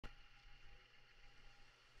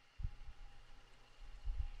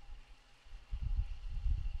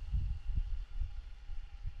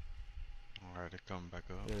Alright, they're coming back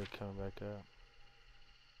up. Yeah, they're coming back up.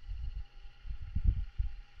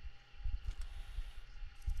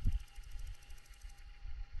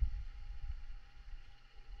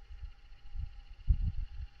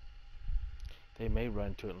 They may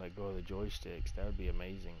run to it and let go of the joysticks. That would be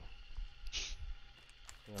amazing.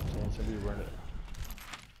 You know what I'm saying? Somebody run it.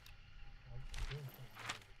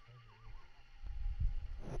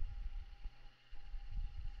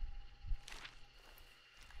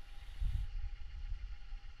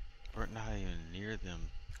 We're not even near them.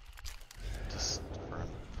 Just for them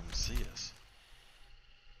to see us.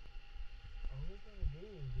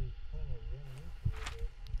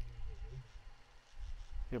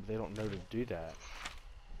 Yeah, but they don't know to do that.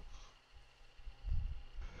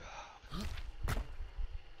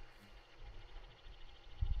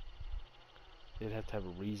 They'd have to have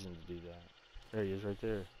a reason to do that. There he is, right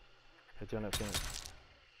there. Right there on that fence.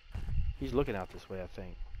 He's looking out this way, I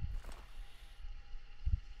think.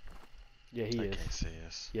 Yeah, he They is. can't see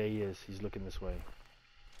us. Yeah, he is. He's looking this way.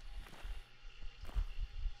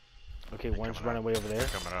 Okay, They're one's coming running up. way over there. They're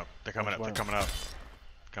coming up. They're coming up. They're One's coming up.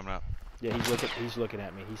 Coming up. Yeah, he's looking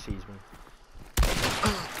at me. He sees me.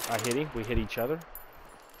 I hit him. We hit each other.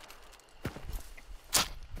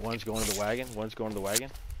 One's going to the wagon. One's going to the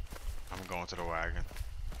wagon. I'm going to the wagon.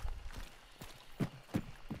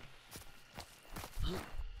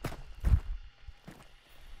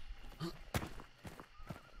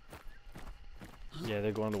 Yeah,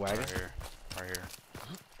 they're going to the wagon. Right here. Right here.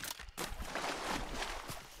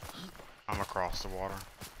 I'm across the water.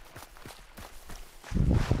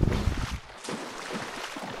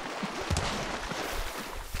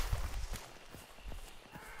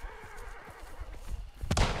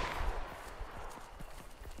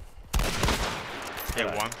 Hit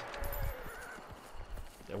one.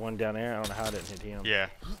 That one down there, I don't know how I didn't hit him. Yeah,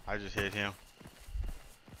 I just hit him.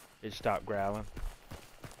 It stopped growling.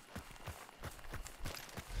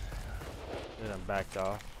 Then I backed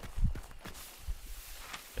off.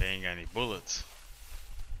 They ain't got any bullets.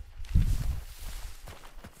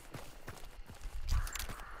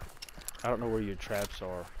 I don't know where your traps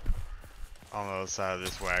are. On the other side of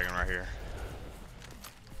this wagon right here.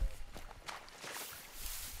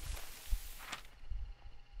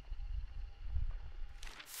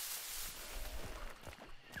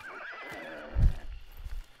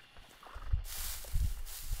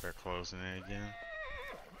 They're closing it again.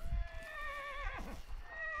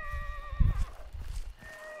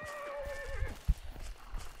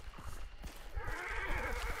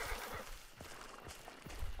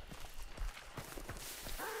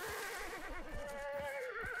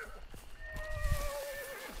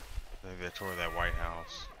 I think they tore that White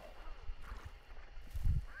House.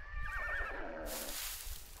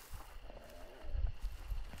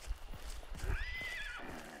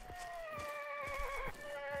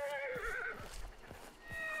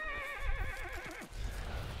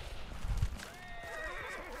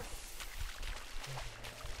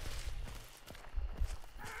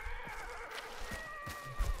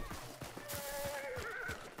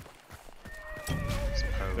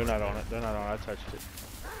 They're not on it. They're not on it. I touched it.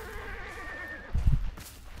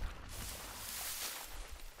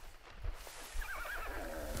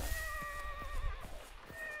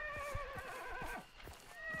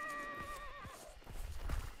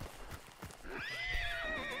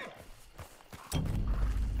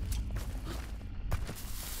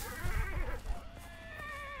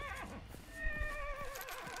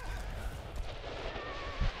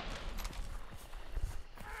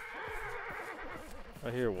 I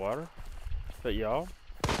hear water. Is that y'all?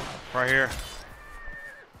 Right here.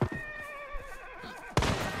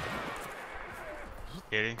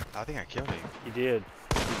 Hit him. I think I killed him. You did.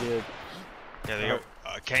 You did. Yeah, they go.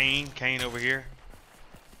 Kane over here.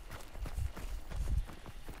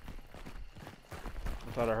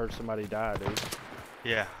 I thought I heard somebody die, dude.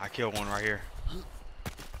 Yeah, I killed one right here.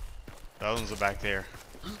 The other ones are back there.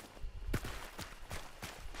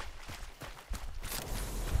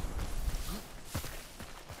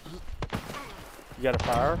 You got a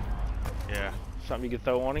fire? Yeah. Something you could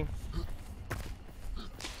throw on him?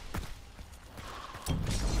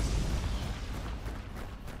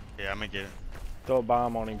 Yeah, I'm gonna get it. Throw a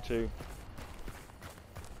bomb on him too.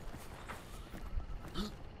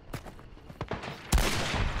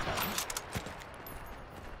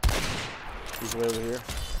 He's way over here.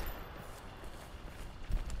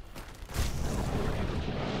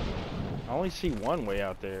 I only see one way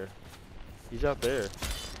out there. He's out there.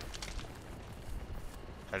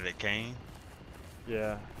 Is it Kane?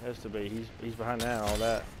 Yeah, has to be. He's behind that, all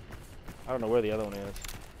that. I don't know where the other one is.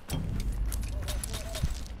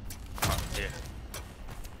 Oh, yeah.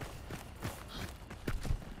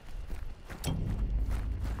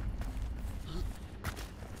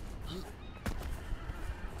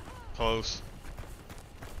 Close.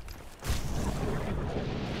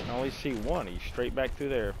 I only see one. He's straight back through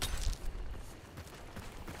there.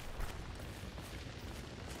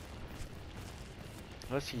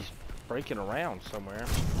 Unless he's breaking around somewhere.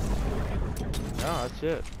 No, that's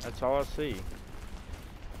it. That's all I see.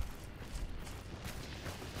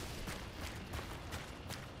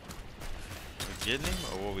 We getting him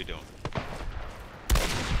or what we doing?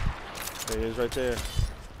 There he is right there.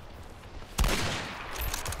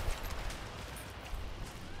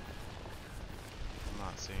 I'm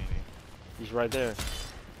not seeing him. He's right there.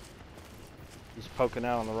 He's poking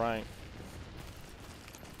out on the right.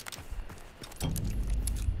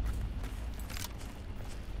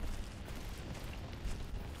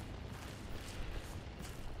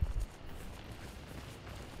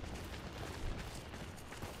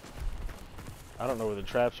 I don't know where the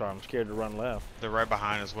traps are. I'm scared to run left. They're right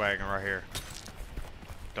behind this wagon right here.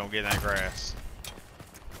 Don't get in that grass.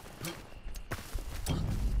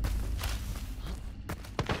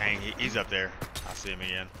 Dang, he's up there. I see him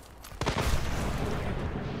again.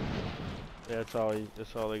 Yeah, that's all.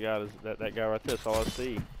 That's all they got is that guy right there. That's all I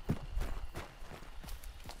see.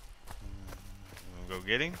 Go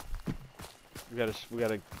get him. We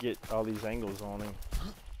gotta get all these angles on him.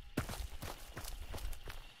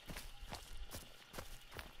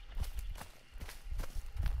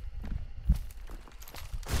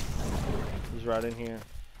 He's right in here.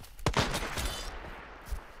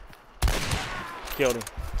 Killed him.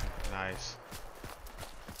 Nice.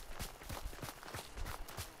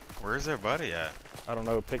 Where's their buddy at? I don't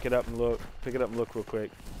know. Pick it up and look. Pick it up and look real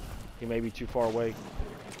quick. He may be too far away.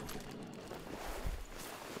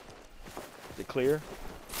 Is it clear?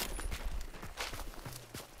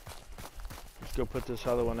 Let's go put this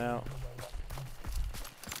other one out.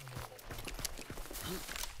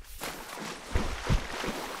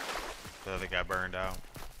 The other guy burned out.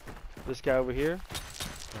 This guy over here.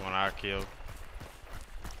 The one I killed.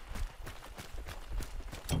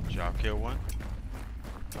 Did y'all kill one?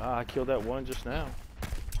 Ah, I killed that one just now.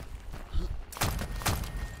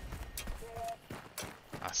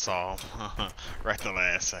 I saw him right the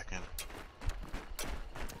last second.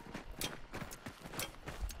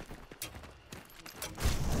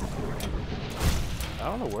 I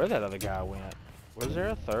don't know where that other guy went. Was there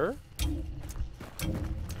a third? We're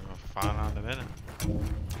gonna find out in a minute.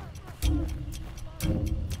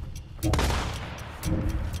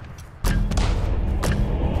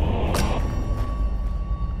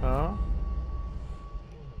 Huh?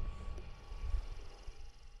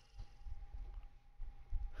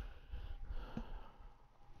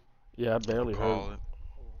 Yeah, I barely Call heard. it.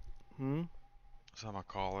 Hmm? So I'm gonna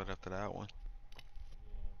call it after that one.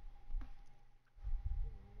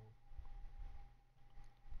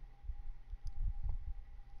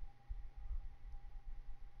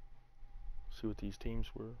 See what these teams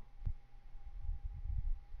were.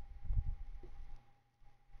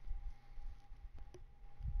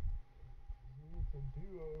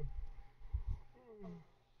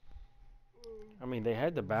 I mean, they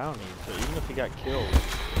had the bounty, so even if he got killed,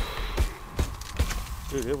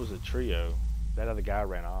 dude, it was a trio. That other guy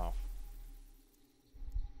ran off.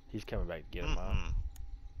 He's coming back to get him up.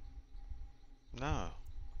 No,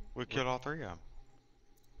 we killed all three of them.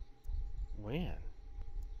 When?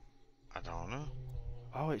 I don't know.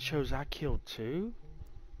 Oh, it shows I killed two?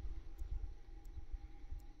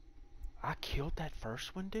 I killed that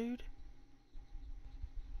first one, dude?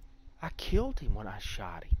 I killed him when I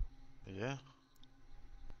shot him. Yeah.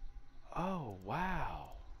 Oh, wow.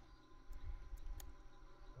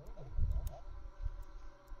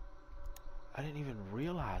 I didn't even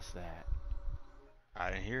realize that. I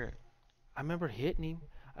didn't hear it. I remember hitting him.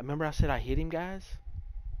 I remember I said I hit him, guys.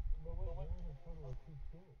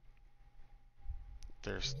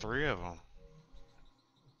 There's three of them.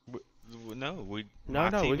 No, we No,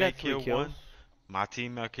 we got 3 kills. one. My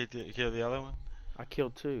team killed the other one, I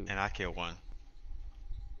killed 2. and I killed one.